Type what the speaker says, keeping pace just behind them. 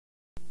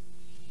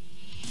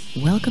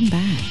Welcome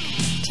back.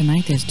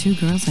 Tonight there's two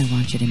girls I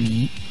want you to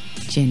meet,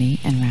 Ginny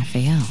and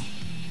Raffaele.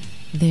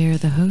 They're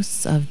the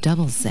hosts of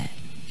Double Set.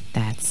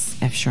 That's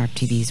F-Sharp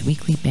TV's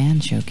weekly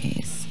band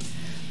showcase.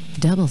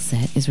 Double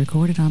Set is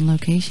recorded on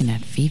location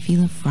at Fifi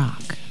La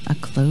Froc, a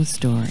clothes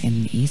store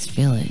in the East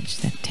Village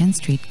that 10th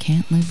Street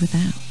can't live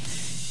without.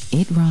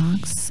 It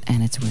rocks,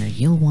 and it's where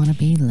you'll want to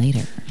be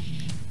later.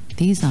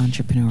 These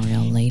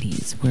entrepreneurial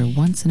ladies were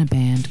once in a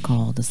band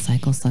called the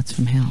Cycle Sluts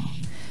From Hell,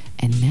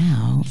 and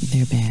now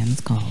their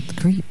band's called The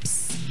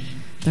Creeps.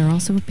 They're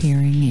also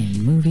appearing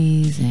in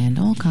movies and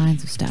all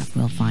kinds of stuff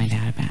we'll find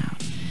out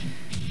about.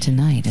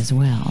 Tonight as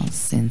well,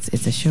 since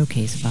it's a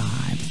showcase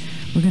vibe,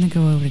 we're going to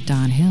go over to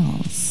Don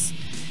Hill's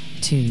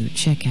to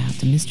check out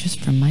the Mistress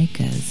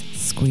Formika's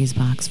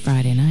Squeezebox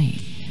Friday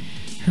night.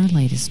 Her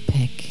latest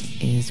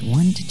pick is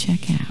one to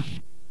check out.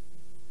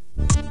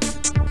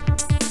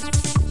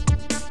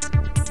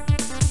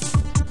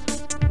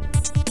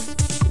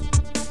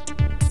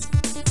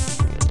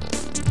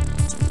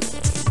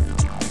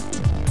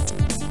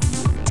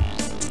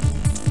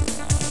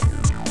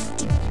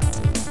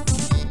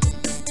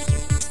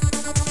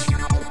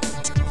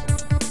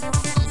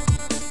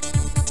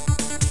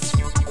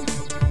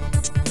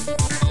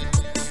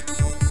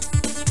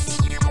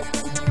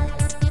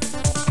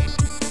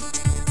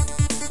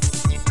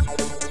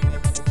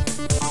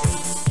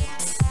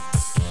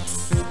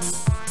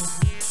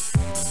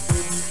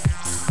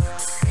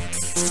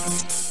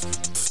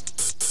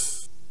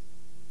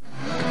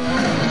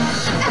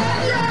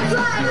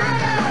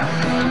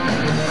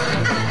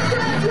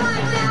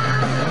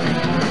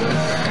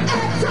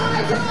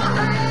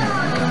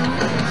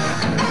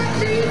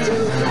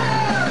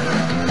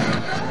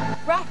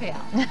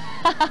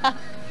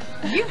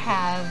 You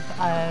have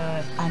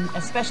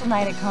a special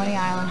night at Coney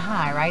Island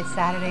High, right?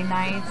 Saturday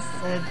nights.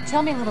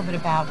 Tell me a little bit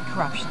about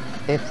Corruption.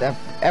 It's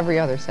every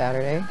other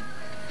Saturday,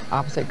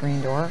 opposite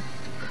Green Door.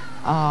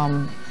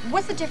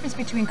 What's the difference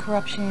between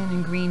Corruption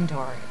and Green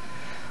Door?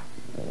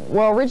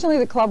 Well, originally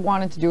the club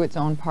wanted to do its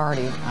own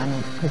party,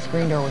 because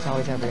Green Door was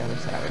always every other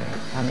Saturday,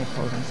 on the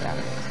opposing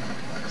Saturdays.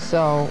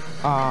 So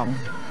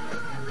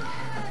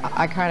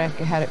I kind of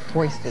had it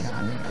foisted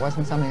on me. It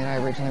wasn't something that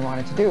I originally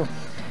wanted to do.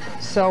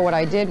 So what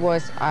I did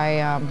was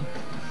I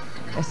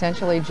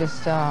essentially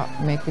just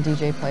make the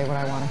DJ play what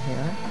I want to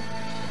hear,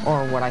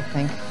 or what I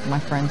think my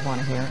friends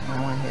want to hear. And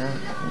I want to hear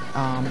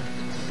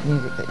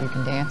music that you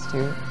can dance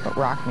to, but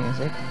rock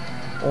music,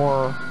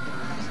 or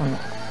some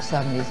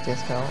 70s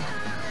disco.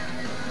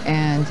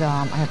 And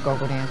I have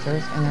go-go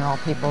dancers, and they're all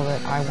people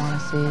that I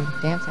want to see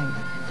dancing.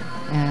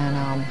 And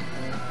I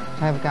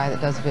have a guy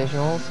that does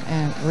visuals,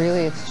 and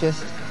really it's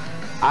just,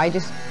 I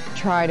just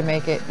try to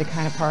make it the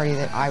kind of party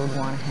that I would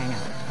want to hang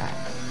out at.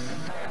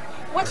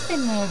 What's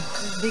been the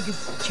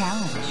biggest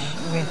challenge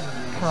with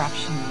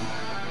Corruption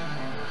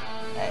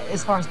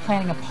as far as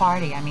planning a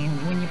party? I mean,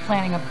 when you're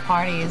planning a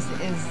party, is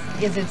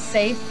it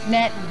safe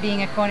net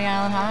being at Coney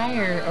Island High,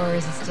 or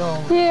is it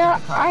still? Yeah,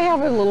 I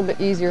have it a little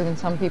bit easier than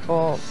some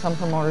people, some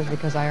promoters,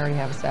 because I already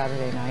have a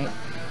Saturday night,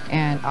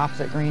 and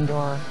opposite Green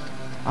Door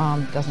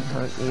doesn't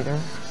hurt either.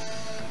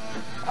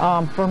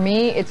 For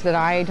me, it's that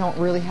I don't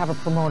really have a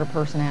promoter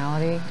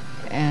personality,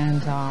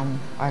 and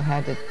I've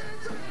had to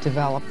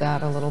develop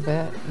that a little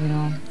bit, you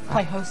know.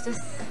 Play hostess?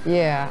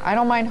 Yeah, I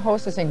don't mind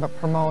hostessing, but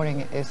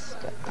promoting is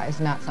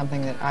not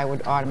something that I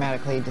would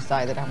automatically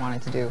decide that I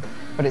wanted to do.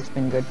 But it's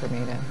been good for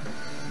me to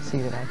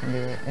see that I can do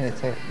it, and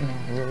it's a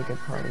really good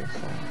party.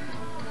 So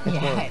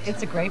worked.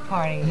 It's a great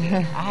party.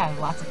 I have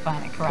lots of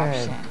fun at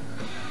Corruption.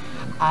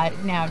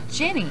 Now,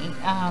 Ginny,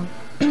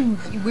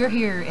 we're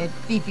here at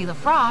Fifi La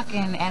Froc,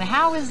 and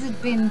how has it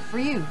been for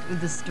you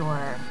with the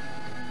store?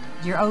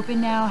 You're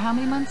open now, how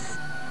many months?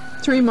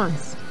 3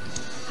 months.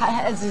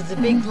 Has it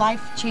a big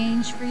life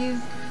change for you?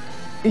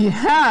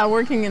 Yeah,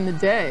 working in the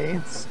day,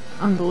 it's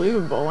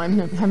unbelievable. I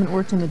haven't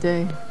worked in the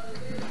day,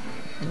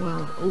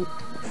 well, a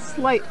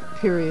slight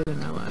period in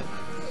my life.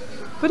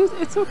 But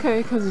it's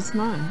okay, because it's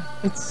mine.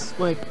 It's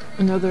like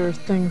another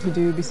thing to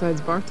do besides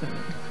bartending.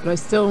 But I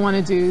still want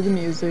to do the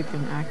music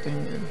and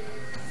acting and,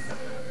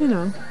 you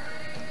know.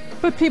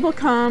 But people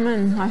come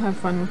and I have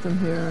fun with them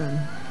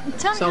here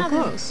and sell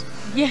clothes.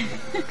 Yeah.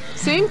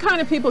 Same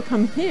kind of people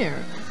come here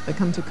that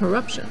come to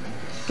Corruption.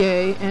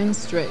 Gay and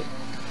straight.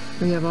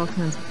 We have all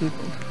kinds of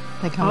people.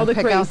 They come and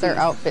pick out their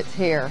outfits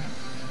here.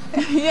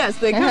 Yes,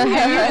 they come here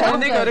and then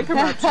they go to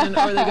Corruption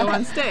or they go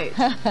on stage.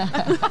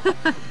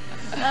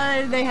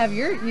 They have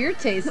your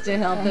taste to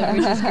help them,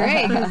 which is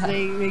great, because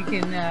they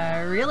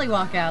can really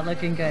walk out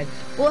looking good.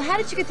 Well, how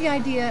did you get the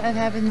idea of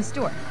having the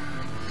store?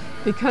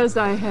 Because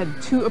I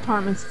had 2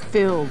 apartments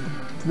filled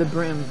to the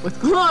brim with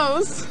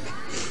clothes,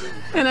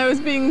 and I was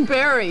being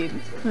buried.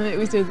 And it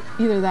was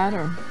either that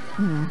or,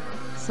 you know,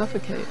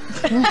 suffocate.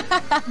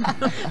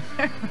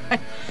 Right.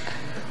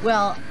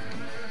 Well,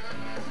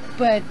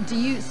 but do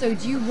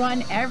you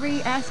run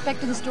every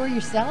aspect of the store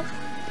yourself?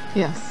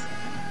 Yes.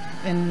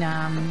 And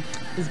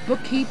is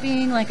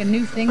bookkeeping like a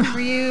new thing for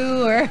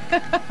you, or?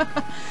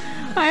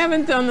 I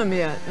haven't done them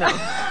yet, no.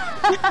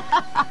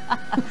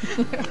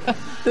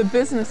 The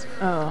business,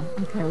 oh,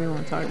 okay, we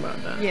won't talk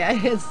about that. Yeah,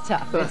 it's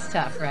tough. But- It's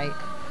tough, right?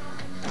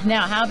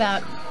 Now, how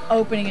about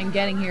opening and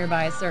getting here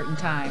by a certain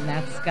time?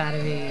 That's got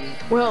to be...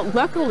 Well,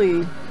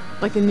 luckily,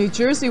 like in New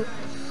Jersey,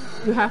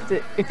 you have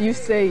to, if you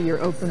say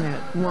you're open at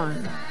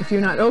 1, if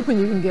you're not open,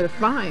 you can get a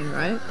fine,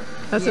 right?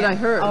 That's what I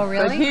heard. Oh,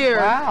 really? But here,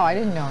 Wow, I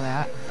didn't know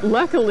that.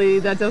 luckily,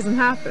 that doesn't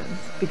happen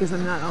because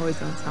I'm not always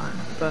on time.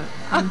 But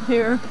I'm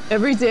here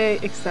every day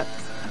except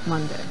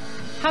Monday.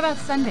 How about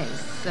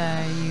Sundays?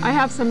 I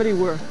have somebody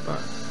work, but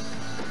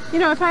you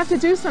know, if I have to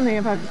do something,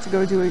 if I have to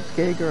go do a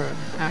gig or an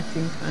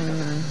acting thing,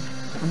 then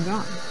I'm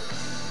gone.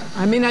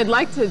 I mean, I'd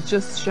like to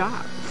just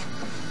shop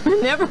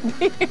and never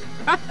be here.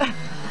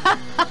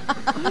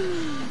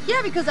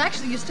 Yeah, because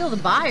actually you're still the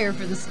buyer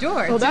for the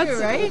store, Well, too,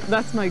 right?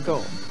 that's my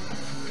goal.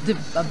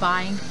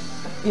 Buying.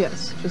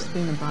 Yes, just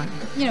being a buyer.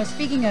 You know,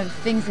 speaking of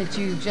things that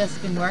you've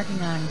just been working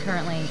on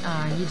currently,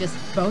 you just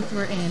both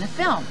were in a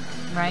film,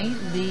 right?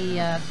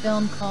 The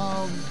film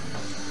called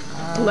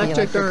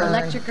Electric Urn.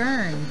 Electric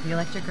Urn. The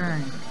Electric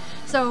Urn.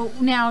 So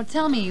now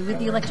tell me, with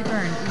the Electric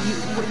Urn,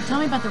 tell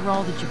me about the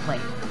role that you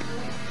played.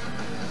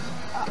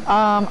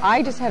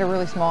 I just had a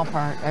really small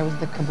part. I was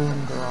the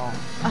kaboom girl.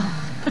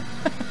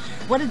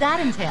 What did that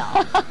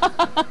entail?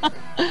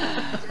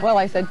 Well,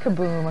 I said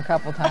kaboom a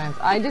couple times.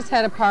 I just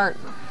had a part.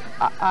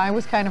 I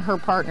was kind of her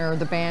partner.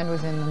 The band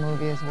was in the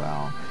movie as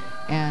well.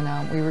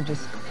 And we were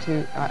just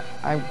two,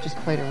 I just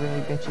played a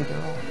really bitchy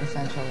girl,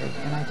 essentially.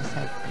 And I just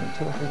had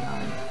 2 or 3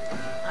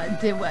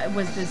 lines.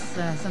 Was this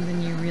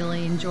something you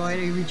really enjoyed,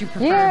 or would you prefer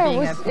being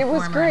a performer? Yeah, it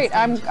was great.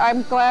 on stage?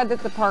 I'm glad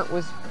that the part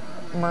was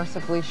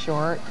mercifully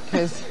short,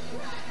 because,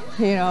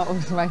 you know, it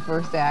was my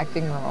first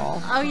acting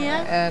role. Oh,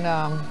 yeah?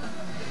 And,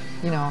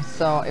 you know,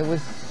 so it was,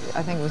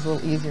 I think it was a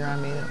little easier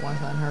on me than it was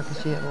on her,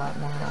 because she had a lot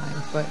more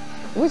lines. But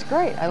it was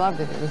great. I loved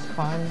it. It was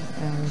fun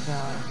and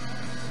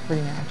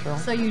pretty natural.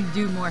 So you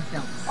do more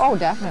films? Oh,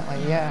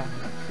 definitely, yeah.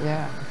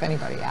 Yeah, if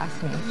anybody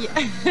asks me.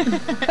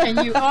 Yeah.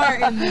 And you are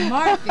in the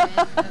market.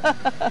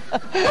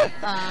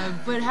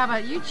 But how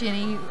about you,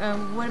 Ginny?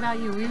 What about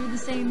you? Were you the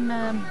same?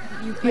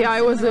 You played Yeah,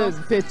 I was a roles?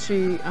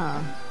 bitchy,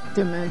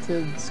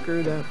 demented,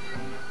 screwed up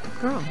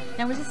girl.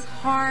 Now, was this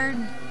hard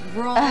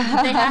role?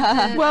 Did they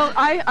have to... Well,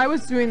 I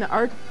was doing the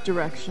art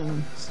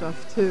direction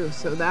stuff too,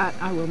 so that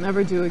I will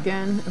never do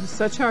again. It was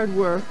such hard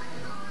work.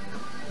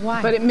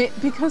 Why? But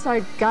because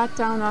I got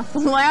down off the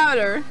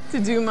ladder to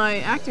do my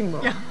acting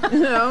role, you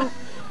know?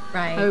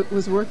 Right. I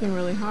was working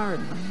really hard.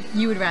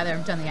 You would rather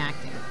have done the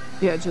acting.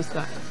 Yeah, just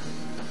that.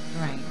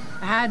 Right.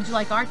 How did you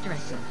like art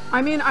directing?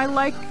 I mean, I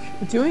like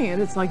doing it.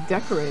 It's like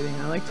decorating.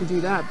 I like to do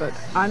that, but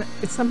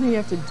it's something you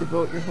have to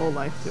devote your whole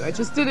life to. I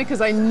just did it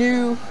because I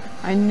knew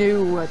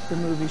what the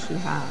movie should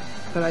have,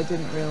 but I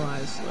didn't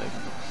realize, like,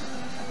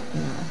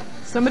 you know.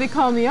 Somebody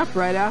called me up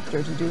right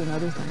after to do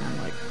another thing. I'm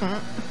like,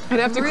 I'd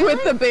have to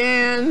quit the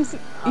band.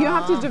 You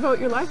have to devote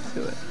your life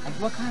to it. Like,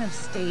 what kind of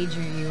stage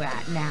are you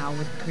at now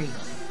with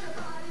Creeps?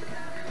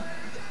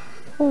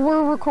 Well,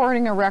 we're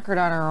recording a record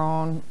on our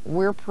own.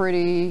 We're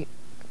pretty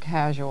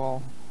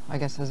casual, I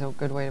guess is a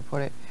good way to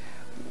put it.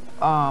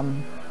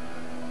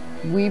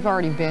 We've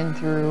already been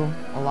through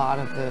a lot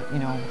of the, you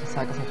know, the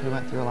Cycle Sluts. We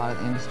went through a lot of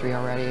the industry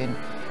already,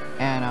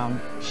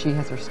 and she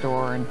has her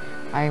store, and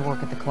I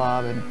work at the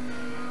club,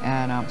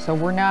 and so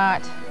we're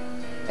not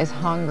as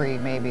hungry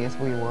maybe as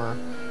we were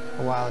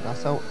a while ago.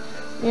 So,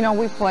 you know,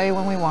 we play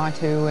when we want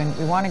to, and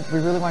we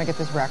really want to get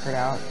this record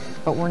out,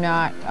 but we're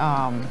not.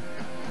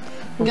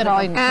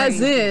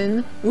 As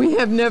in, we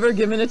have never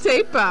given a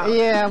tape out.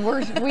 Yeah,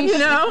 You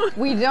know?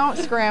 we don't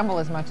scramble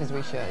as much as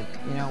we should.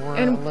 You know, we're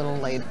a little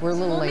laid. We're a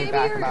little laid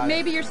back about it.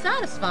 Maybe you're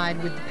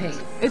satisfied with the pace.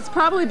 It's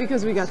probably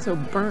because we got so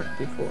burnt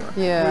before.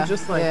 Yeah, We're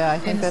just like, yeah, I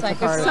think that's a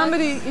Cycle part of it.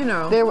 somebody, you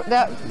know.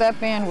 That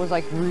band was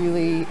like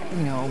really,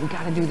 you know, we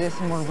got to do this,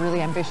 and we're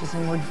really ambitious,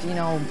 and we're, you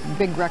know,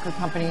 big record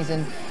companies,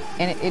 and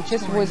it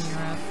just Touring was,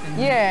 Europe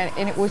yeah,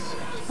 and it was,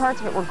 parts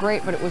of it were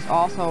great, but it was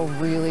also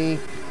really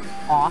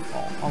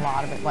awful, a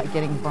lot of it, like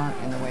getting burnt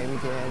in the way we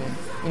did, and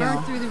you know.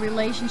 Burn through the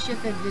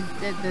relationship that you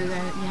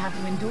have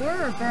to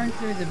endure, or burn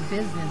through the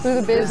business? Through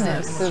the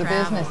business, and through the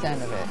travel? business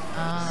end of it.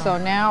 Oh. So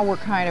now we're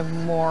kind of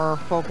more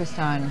focused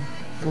on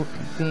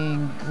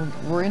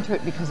we're into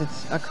it because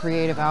it's a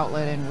creative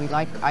outlet, and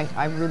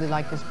I really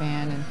like this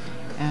band,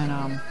 and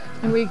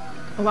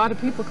a lot of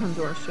people come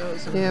to our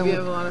shows, and Yeah, we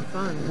have a lot of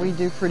fun. we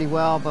do pretty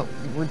well, but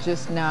we're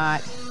just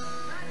not.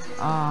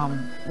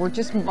 We're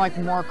just like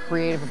more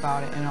creative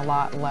about it and a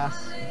lot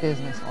less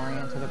business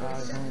oriented about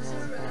it than we were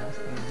with the last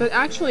thing. But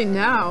actually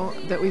now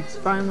that we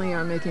finally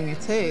are making a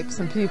tape,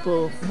 some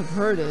people have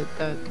heard it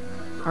that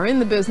are in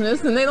the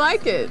business and they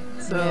like it.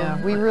 So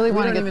Yeah, we really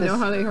want to get don't even know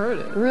how they heard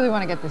it. We really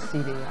want to get this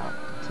CD out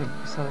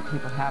so that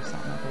people have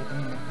something that they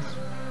can use.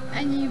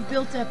 And you've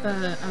built up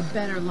a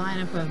better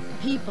lineup of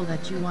people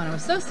that you want to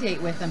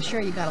associate with. I'm sure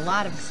you've got a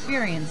lot of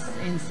experience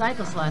in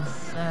Cycle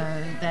Sluts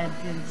that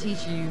can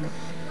teach you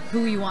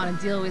who you want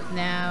to deal with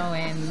now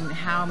and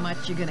how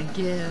much you're going to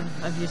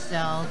give of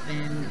yourself,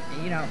 and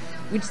you know,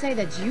 would you say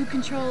that you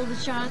control the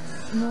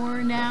shots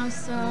more now,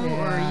 so Yeah,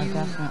 or are you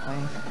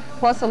definitely.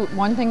 Plus,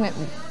 one thing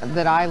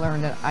that I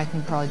learned, that I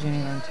think probably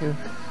Ginny learned too,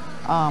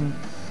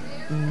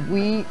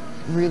 we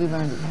really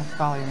learned that you have to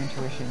follow your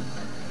intuition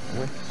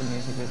with the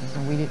music business,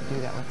 and we didn't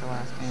do that with the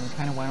last band. We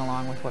kind of went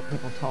along with what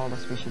people told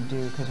us we should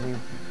do because we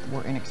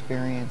were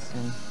inexperienced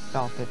and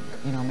felt that,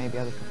 you know, maybe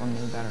other people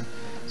knew better.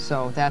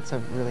 So that's a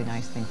really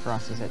nice thing for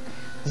us, is that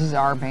this is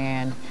our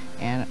band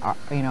and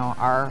you know,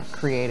 our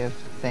creative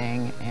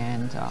thing,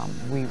 and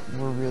we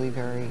really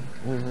are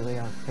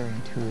very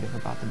intuitive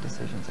about the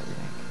decisions that we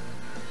make.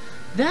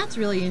 That's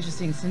really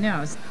interesting to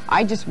know.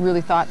 I just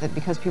really thought that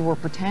because people were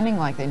pretending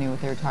like they knew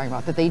what they were talking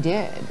about, that they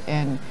did,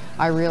 and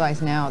I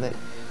realize now that,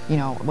 you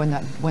know, when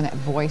that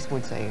voice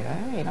would say,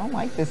 "Hey, I don't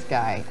like this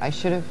guy," I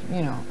should have,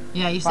 you know.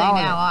 Yeah, you say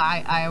now,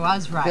 I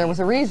was right. There was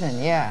a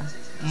reason, yeah.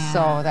 Yeah.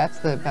 So that's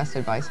the best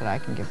advice that I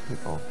can give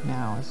people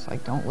now, is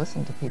like, don't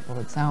listen to people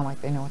that sound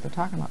like they know what they're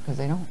talking about, because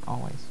they don't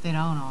always. They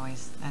don't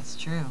always. That's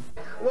true.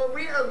 Well,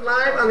 we are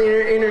live on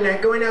the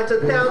internet, going out to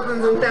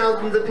thousands and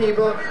thousands of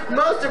people.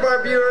 Most of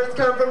our viewers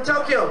come from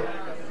Tokyo.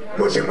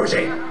 Moshi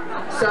moshi.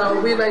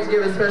 So we'd like to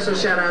give a special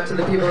shout out to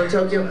the people in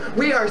Tokyo.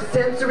 We are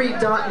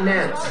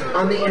sensory.net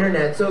on the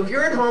internet. So if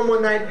you're at home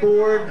one night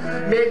bored,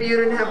 maybe you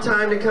didn't have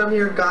time to come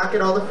here, gawk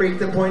at all the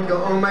freaks and point and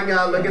go, oh my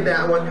god, look at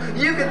that one.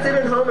 You can sit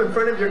at home in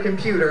front of your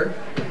computer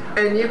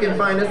and you can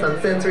find us on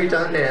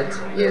sensory.net.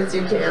 Yes,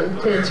 you can.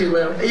 Can't you,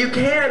 Lil? You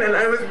can,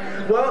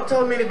 and Walt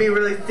told me to be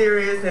really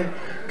serious, and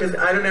because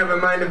I don't have a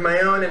mind of my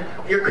own, and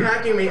you're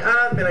cracking me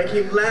up, and I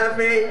keep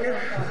laughing.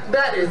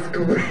 That is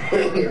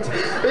great.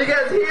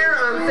 Because here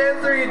on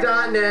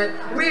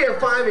sensory.net, we are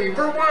finding,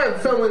 for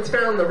once, someone's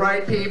found the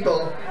right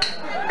people.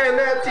 And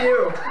that's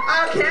you.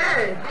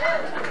 Okay.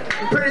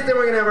 Pretty soon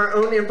we're going to have our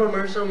own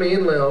infomercial, me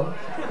and Lil.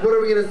 What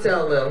are we going to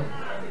sell, Lil?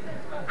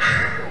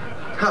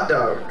 Hot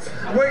dogs.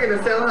 We're going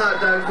to sell hot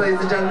dogs,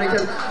 ladies and gentlemen,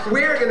 because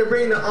we're going to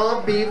bring the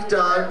all-beef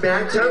dog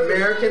back to the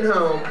American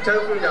home.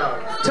 Tofu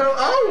dogs.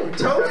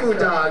 Tofu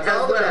dogs.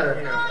 All the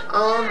better.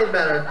 All the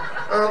better.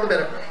 All the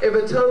better. If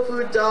a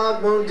tofu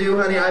dog won't do,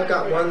 honey, I've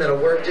got one that'll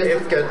work just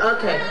as good.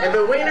 Okay. If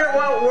a wiener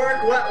won't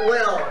work, what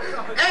will?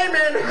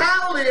 Amen.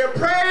 Hallelujah.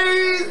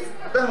 Praise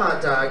the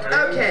hot dog.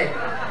 Okay.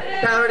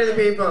 Power to the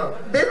people.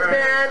 This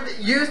band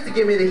used to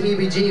give me the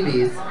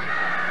heebie-jeebies.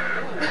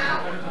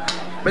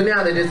 But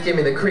now they just give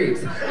me the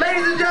creeps.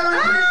 Ladies and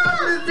gentlemen, please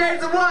welcome to the stage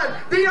the one,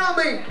 the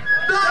only,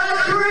 the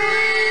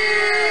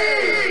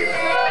Creeps!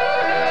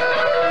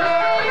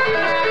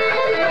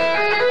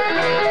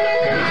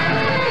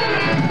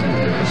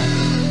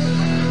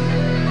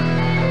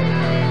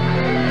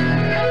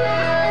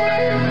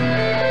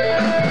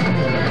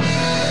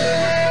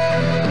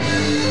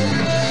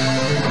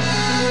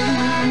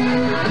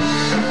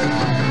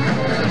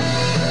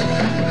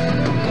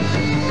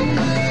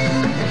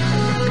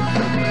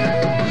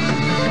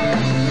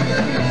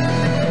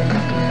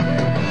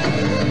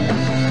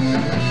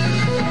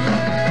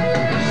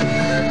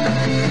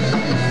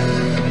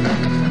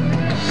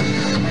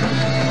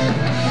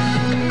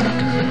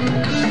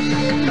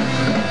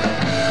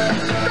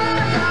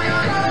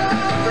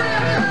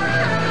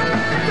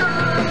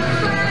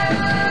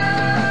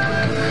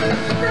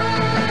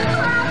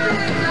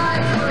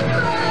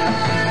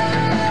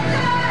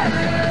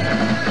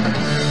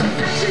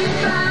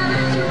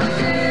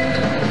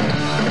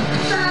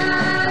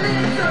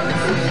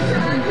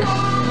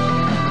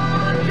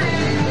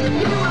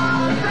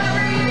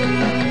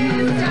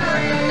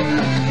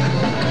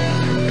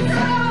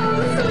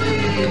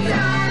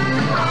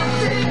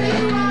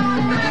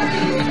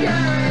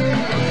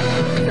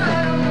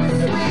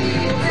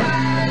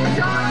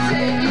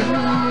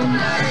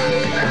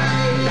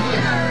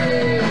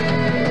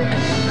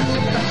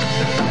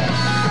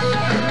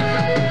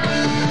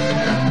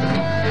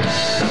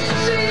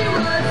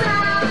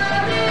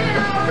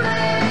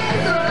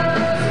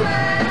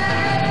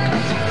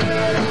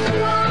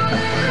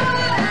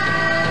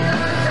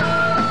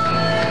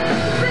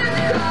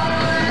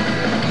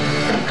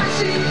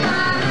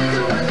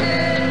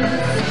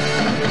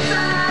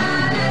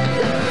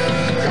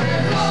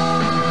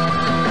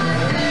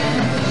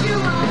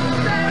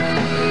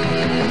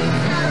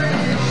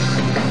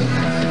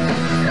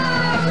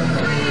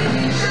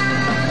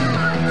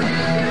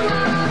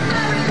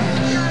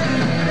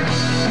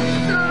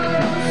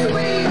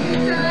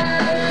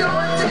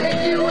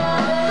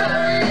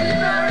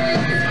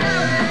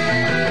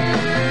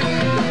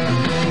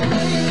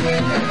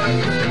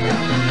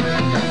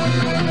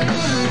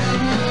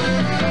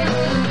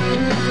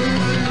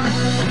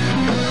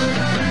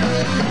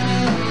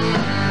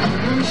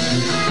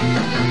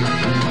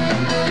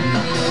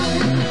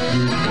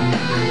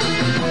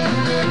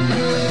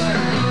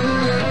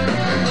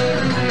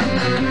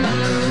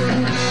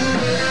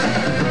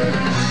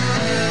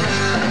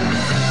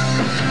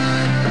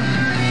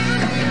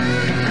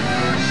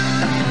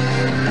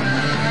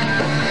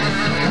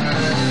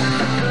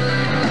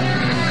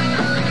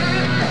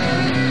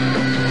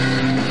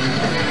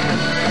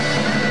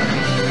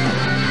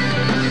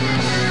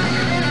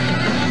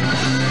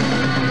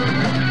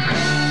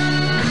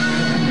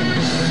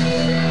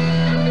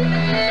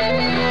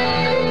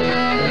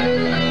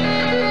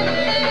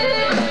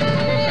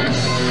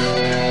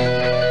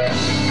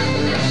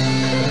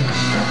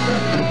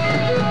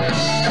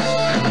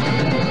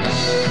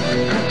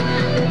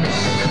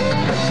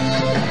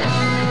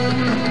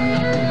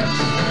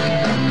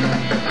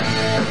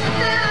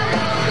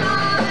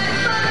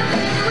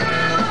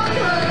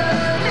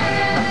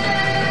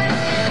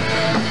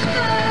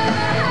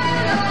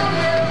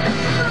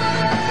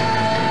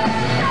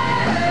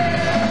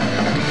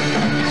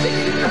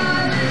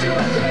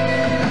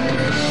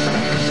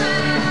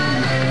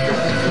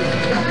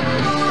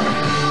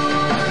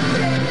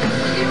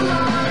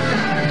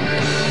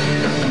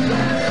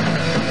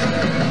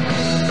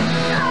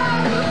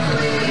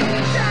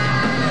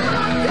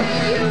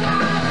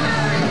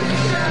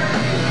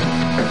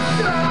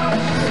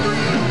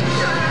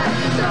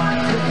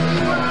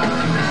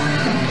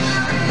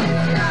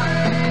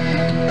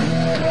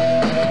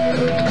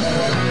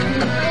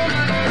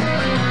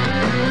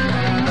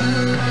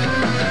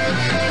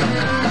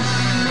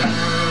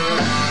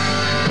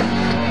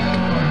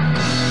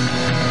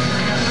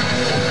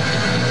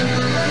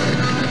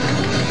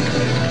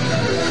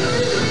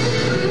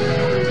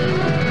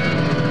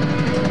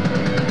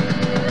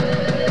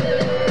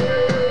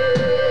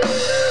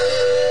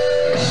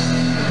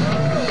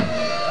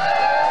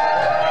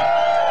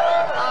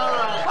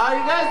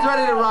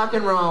 rock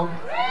and roll.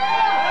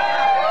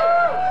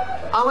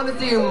 I want to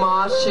see you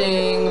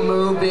moshing,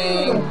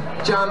 moving,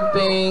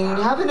 jumping,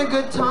 having a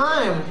good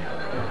time.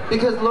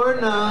 Because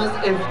Lord knows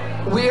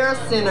if we are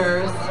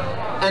sinners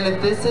and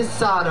if this is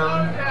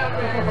Sodom,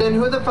 then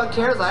who the fuck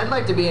cares? I'd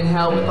like to be in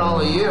hell with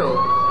all of you.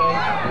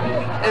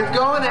 If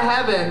going to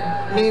heaven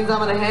means I'm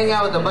gonna hang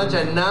out with a bunch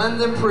of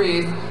nuns and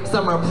priests,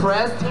 some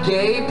oppressed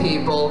gay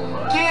people,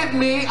 give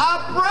me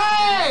a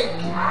break!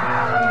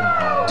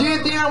 Do you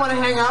think I want to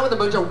hang out with a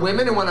bunch of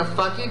women who want to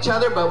fuck each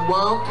other but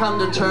won't come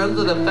to terms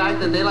with the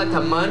fact that they like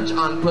to munch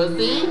on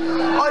pussy?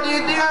 Or do you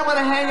think I want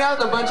to hang out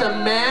with a bunch of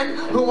men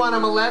who want to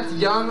molest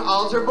young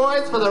altar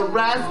boys for the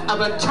rest of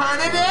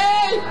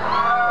eternity?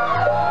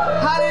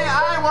 Honey,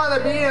 I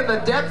want to be in the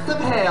depths of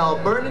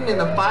hell, burning in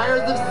the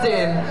fires of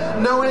sin,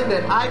 knowing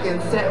that I can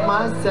set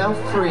myself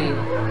free.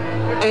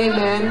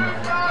 Amen.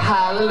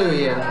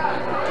 Hallelujah.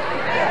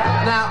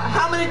 Now,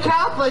 how many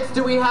Catholics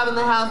do we have in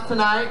the house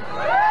tonight?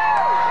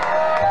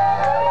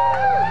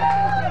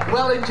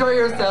 Well, enjoy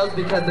yourselves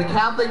because the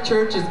Catholic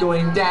Church is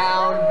going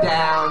down,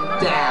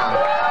 down, down.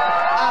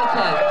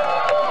 Okay.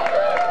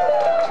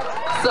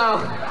 So,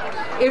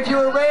 if you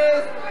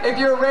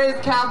were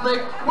raised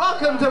Catholic,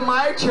 welcome to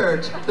my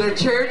church, the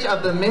Church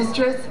of the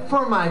Mistress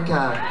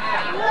Formika.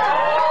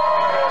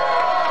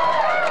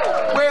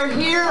 Where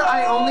here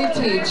I only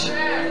teach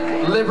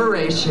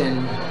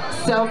liberation,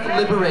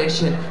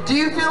 self-liberation. Do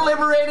you feel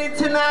liberated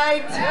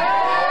tonight?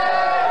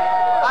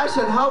 I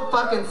should hope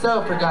fucking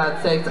so, for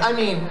God's sakes. I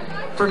mean,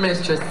 for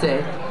Mistress'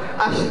 sake.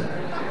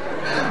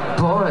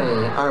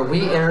 Boy, are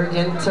we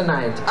arrogant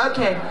tonight.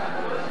 Okay.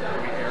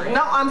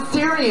 No, I'm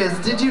serious.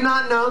 Did you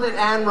not know that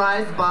Anne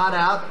Rice bought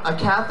out a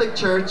Catholic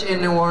church in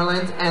New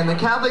Orleans, and the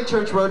Catholic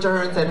Church wrote to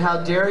her and said,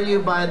 "How dare you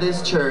buy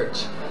this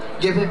church?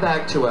 Give it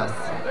back to us."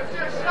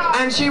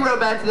 And she wrote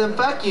back to them,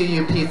 "Fuck you,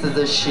 you pieces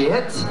of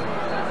shit.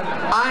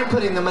 I'm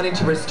putting the money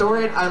to restore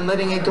it. I'm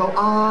letting it go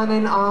on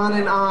and on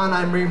and on.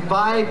 I'm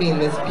reviving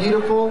this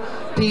beautiful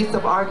piece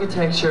of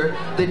architecture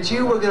that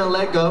you were going to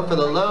let go for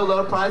the low,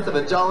 low price of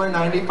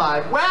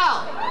 $1.95.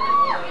 Well,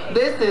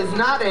 this is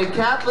not a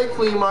Catholic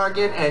flea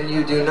market, and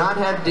you do not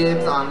have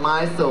dibs on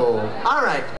my soul. All right.